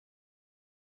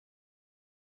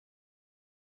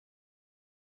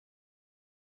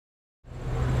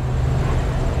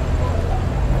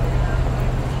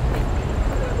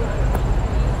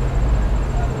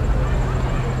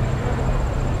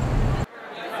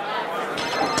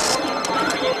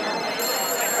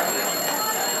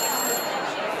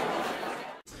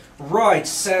Right,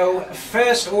 so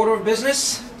first order of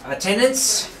business,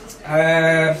 attendance.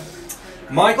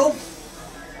 Michael?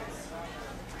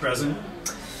 Present.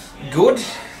 Good.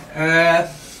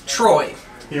 Troy?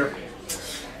 Here.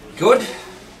 Good.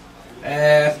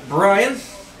 Bryan?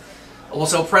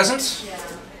 Also present? Yeah.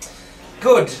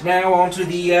 Good. Now on to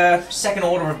the second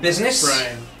order of business.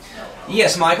 Bryan,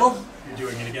 Yes, Michael? you're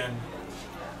doing it again.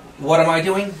 What am I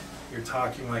doing? You're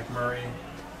talking like Murray.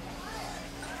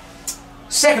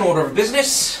 Second order of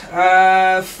business,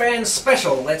 fan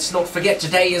special. Let's not forget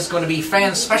today is going to be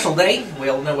fan special day. We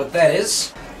all know what that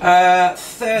is.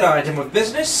 Third item of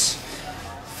business,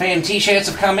 fan t-shirts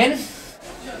have come in.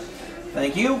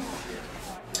 Thank you.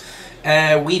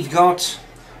 We've got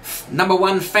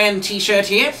 #1 fan t-shirt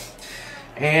here.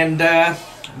 And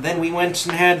then we went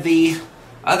and had the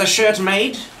other shirt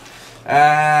made.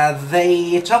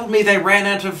 They told me they ran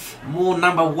out of more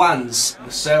 #1s,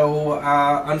 so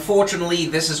unfortunately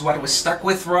this is what we're stuck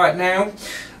with right now.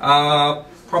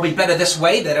 Probably better this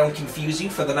way, they don't confuse you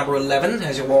for the number 11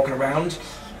 as you're walking around.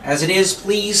 As it is,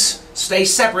 please stay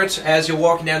separate as you're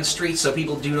walking down the street so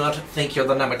people do not think you're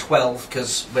the number 12,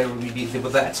 because where would we be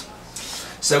with that?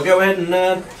 So go ahead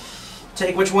and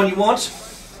take which one you want.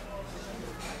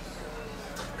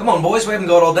 Come on boys, we haven't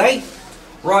got all day.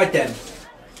 Right then.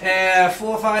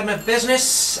 Fourth item of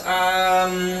business,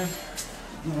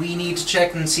 we need to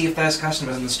check and see if there's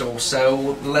customers in the store,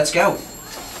 so let's go.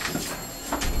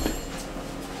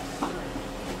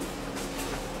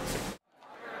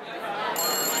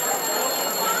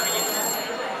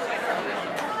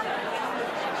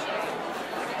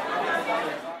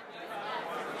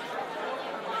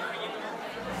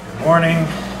 Good morning.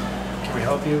 Can we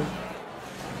help you?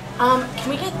 Can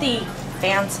we get the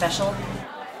fan special?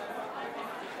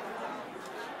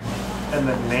 And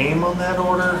the name on that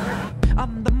order?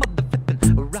 I'm the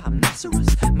motherfucking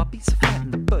rhinoceros. My beats are fat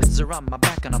and the birds are on my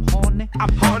back and I'm horny.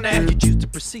 If you choose to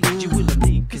proceed, you will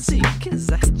indeed concede. Cause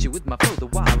I hit you with my flow, the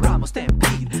wild rhyme will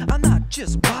stampede. I'm not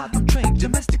just wild, I'm trained,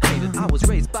 domesticated. I was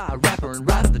raised by a rapper and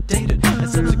right of the dated, and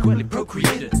subsequently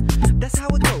procreated. That's how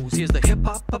it goes, here's the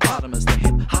hip-hop-opotamus, the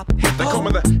hip-hop. They call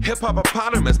me the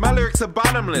hip-hop-opotamus. My lyrics are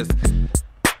bottomless.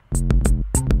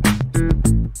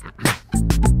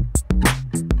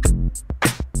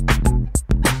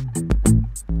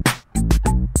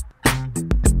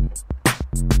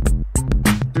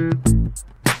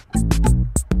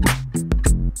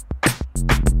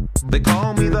 They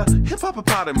call me the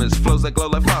hip-hop-opotamus. Flows that glow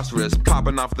like phosphorus,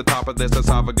 popping off the top of this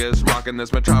esophagus, rocking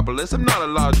this metropolis. I'm not a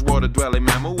large water-dwelling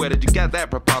mammal. Where did you get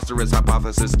that preposterous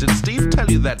hypothesis? Did Steve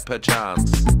tell you that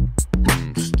perchance?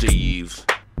 Steve.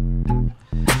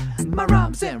 My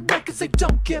rhymes and records, they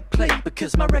don't get played,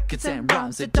 because my records and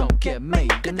rhymes, they don't get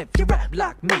made. And if you rap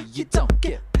like me, you don't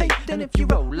get paid. And if you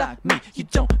roll like me, you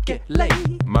don't get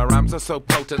laid. My rhymes are so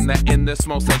potent that in this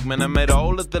small segment I made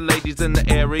all of the ladies in the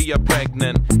area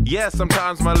pregnant. Yeah,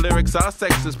 sometimes my lyrics are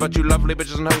sexist, but you lovely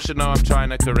bitches and hoes should know I'm trying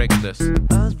to correct this.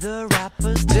 Other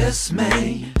rappers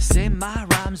dismay, say my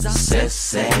rhymes are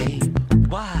sissy.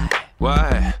 Why?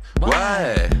 Why?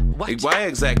 Why? Why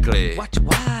exactly?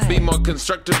 Why? Be more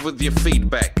constructive with your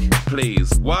feedback,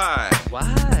 please. Why?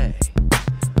 Why?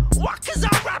 Why? Cause I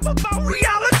rap about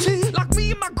reality. Like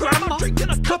me and my grandma drinking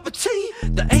a cup of tea.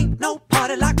 There ain't no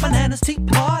party like Bananas Tea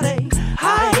Party.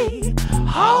 Hi,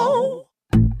 ho.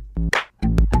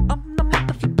 I'm the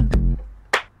mother flippin'.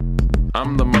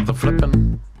 I'm the mother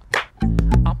flippin'.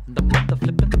 I'm the mother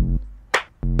flippin'.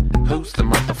 Who's the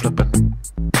mother flippin'?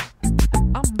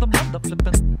 I'm the mother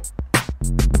flippin'.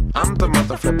 I'm the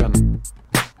mother flippin'.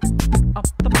 I'm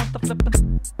the mother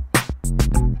flippin'.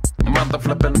 Mother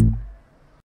flippin'.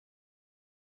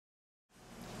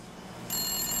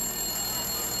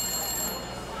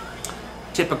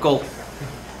 Typical.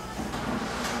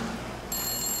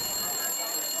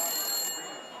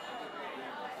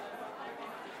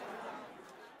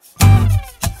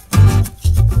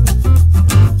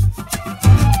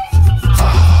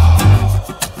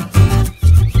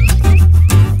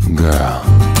 Girl,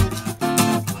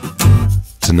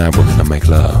 tonight we're gonna make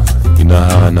love. You know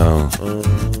how I know?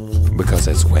 Because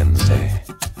it's Wednesday.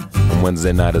 And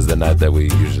Wednesday night is the night that we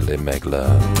usually make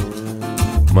love.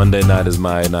 Monday night is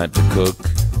my night to cook.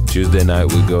 Tuesday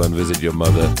night we go and visit your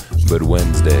mother. But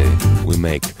Wednesday we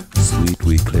make sweet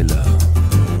weekly love.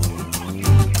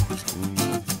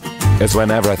 It's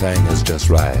when everything is just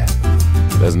right.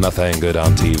 There's nothing good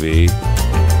on TV.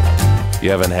 You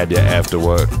haven't had your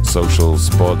after-work social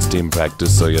sports team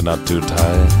practice, so you're not too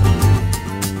tired.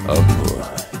 Oh,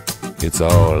 it's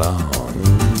all on.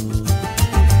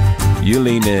 You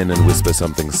lean in and whisper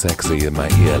something sexy in my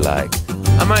ear like,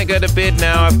 I might go to bed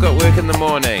now, I've got work in the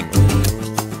morning.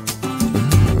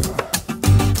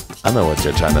 I know what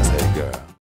you're trying to say, girl.